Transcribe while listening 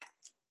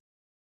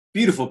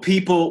Beautiful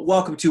people,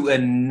 welcome to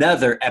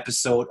another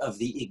episode of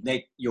the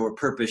Ignite Your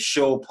Purpose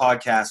Show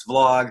podcast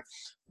vlog,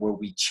 where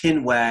we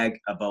chin wag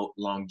about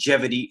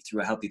longevity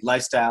through a healthy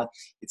lifestyle.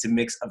 It's a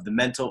mix of the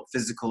mental,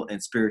 physical,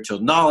 and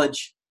spiritual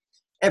knowledge.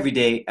 Every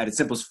day, at its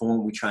simplest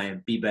form, we try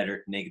and be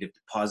better, negative to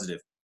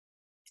positive.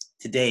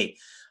 Today,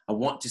 I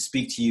want to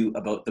speak to you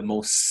about the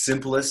most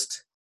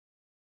simplest,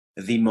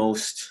 the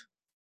most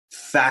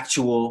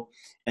factual,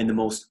 and the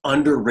most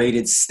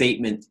underrated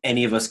statement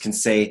any of us can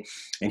say.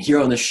 And here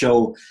on the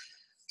show,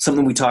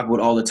 something we talk about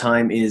all the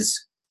time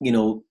is,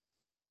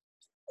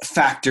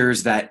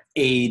 factors that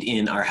aid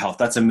in our health.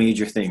 That's a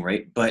major thing,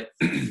 right? But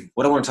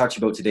what I want to talk to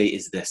you about today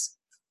is this.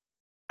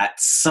 At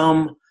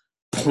some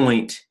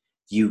point,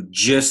 you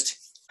just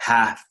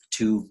have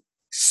to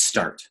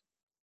start.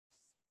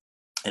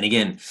 And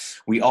again,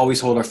 we always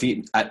hold our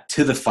feet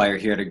to the fire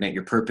here at Ignite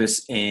Your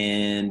Purpose.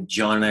 And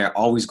John and I are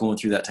always going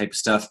through that type of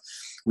stuff.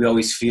 We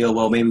always feel,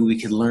 well, maybe we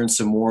could learn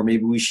some more.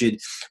 Maybe we should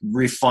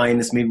refine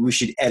this. Maybe we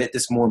should edit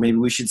this more. Maybe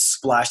we should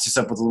splash this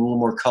up with a little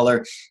more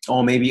color.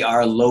 Oh, maybe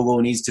our logo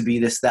needs to be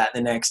this, that,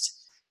 and the next.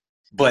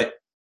 But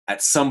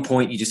at some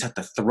point, you just have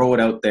to throw it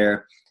out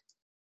there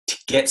to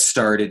get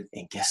started.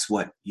 And guess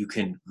what? You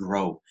can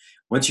grow.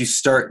 Once you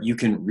start, you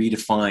can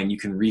redefine, you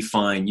can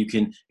refine, you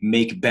can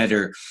make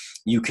better.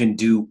 You can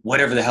do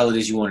whatever the hell it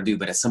is you want to do.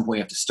 But at some point,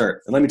 you have to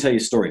start. And let me tell you a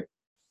story.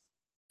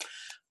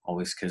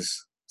 Always,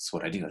 because that's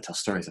what I do. I tell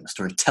stories. I'm a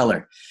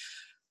storyteller.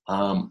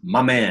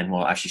 My man,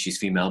 well, actually she's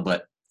female,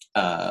 but,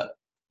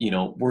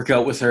 work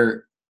out with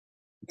her.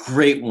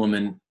 Great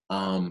woman.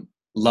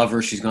 Love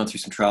her. She's gone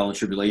through some trial and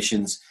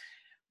tribulations,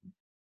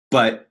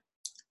 but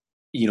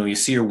you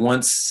see her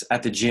once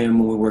at the gym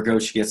when we work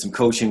out, she gets some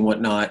coaching and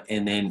whatnot.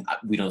 And then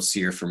we don't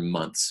see her for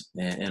months.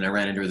 And I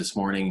ran into her this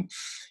morning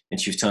and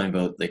she was telling me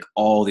about like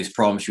all these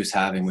problems she was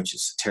having, which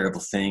is a terrible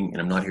thing. And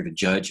I'm not here to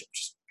judge. I'm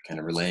just kind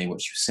of relaying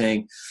what she was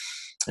saying.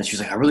 And she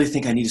was like, I really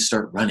think I need to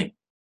start running.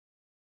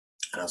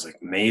 And I was like,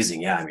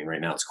 amazing. Yeah. I mean,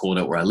 right now it's cold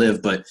out where I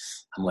live, but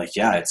I'm like,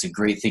 yeah, it's a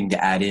great thing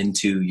to add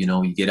into,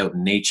 you get out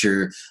in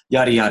nature,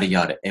 yada, yada,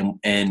 yada.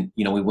 And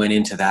we went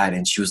into that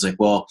and she was like,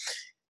 well,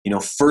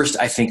 first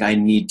I think I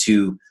need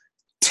to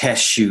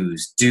test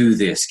shoes, do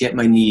this, get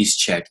my knees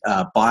checked,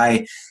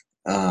 buy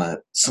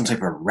some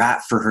type of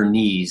wrap for her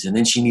knees. And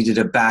then she needed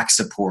a back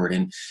support.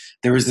 And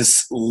there was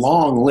this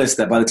long list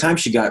that by the time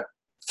she got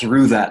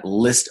through that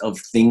list of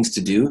things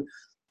to do,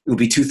 it would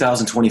be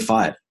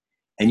 2025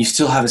 and you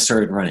still haven't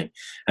started running.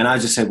 And I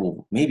just said,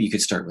 well, maybe you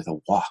could start with a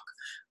walk.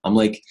 I'm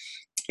like,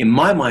 in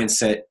my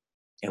mindset,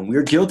 and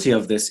we're guilty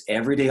of this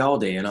every day, all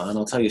day. And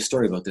I'll tell you a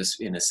story about this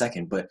in a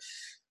second, but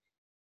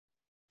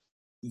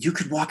you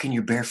could walk in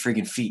your bare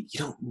friggin' feet. You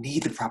don't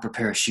need the proper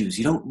pair of shoes.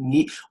 We don't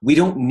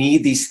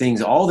need these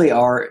things. All they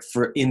are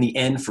in the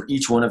end for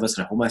each one of us,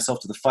 and I hold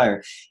myself to the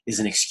fire, is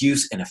an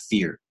excuse and a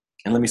fear.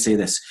 And let me say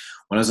this.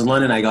 When I was in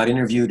London, I got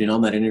interviewed, and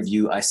on that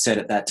interview, I said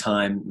at that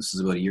time, this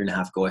was about a year and a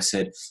half ago, I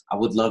said, I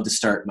would love to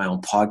start my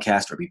own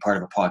podcast or be part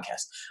of a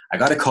podcast. I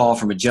got a call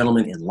from a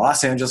gentleman in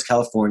Los Angeles,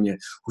 California,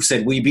 who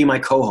said, will you be my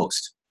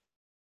co-host?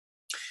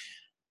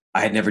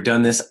 I had never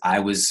done this. I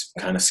was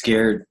kind of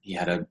scared. He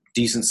had a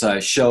decent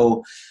sized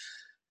show,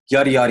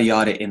 yada, yada,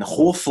 yada. And the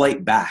whole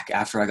flight back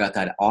after I got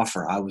that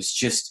offer, I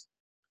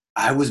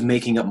was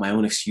making up my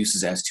own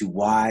excuses as to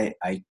why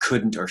I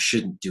couldn't or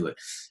shouldn't do it.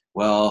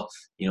 Well,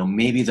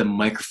 maybe the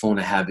microphone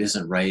I have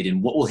isn't right.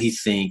 And what will he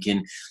think?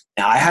 And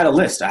I had a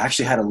list. I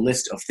actually had a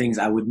list of things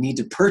I would need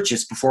to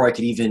purchase before I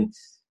could even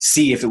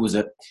see if it was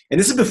and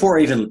this is before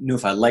I even knew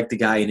if I liked the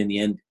guy. And in the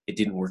end, it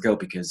didn't work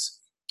out because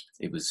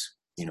it was,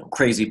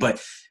 crazy.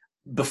 But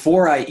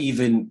before I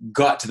even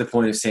got to the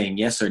point of saying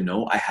yes or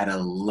no, I had a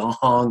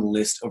long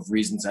list of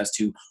reasons as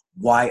to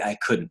why I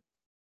couldn't.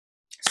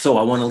 So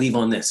I want to leave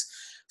on this.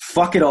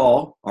 Fuck it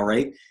all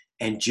right?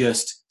 And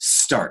just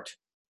start.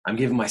 I'm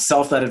giving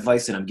myself that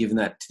advice, and I'm giving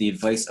that to the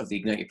advice of the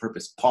Ignite Your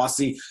Purpose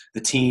posse, the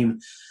team.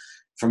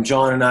 From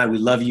John and I, we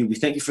love you. We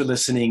thank you for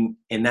listening,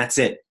 and that's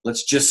it.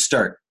 Let's just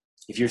start.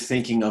 If you're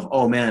thinking of,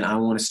 oh man, I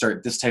want to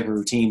start this type of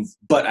routine,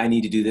 but I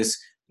need to do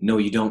this. No,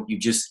 you don't. You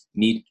just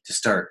need to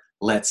start.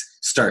 Let's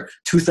start.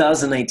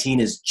 2019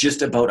 is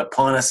just about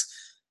upon us.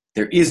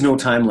 There is no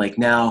time like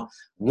now.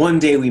 One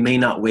day we may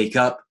not wake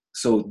up,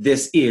 so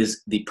this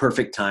is the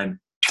perfect time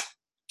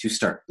to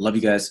start. Love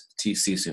you guys. See you soon.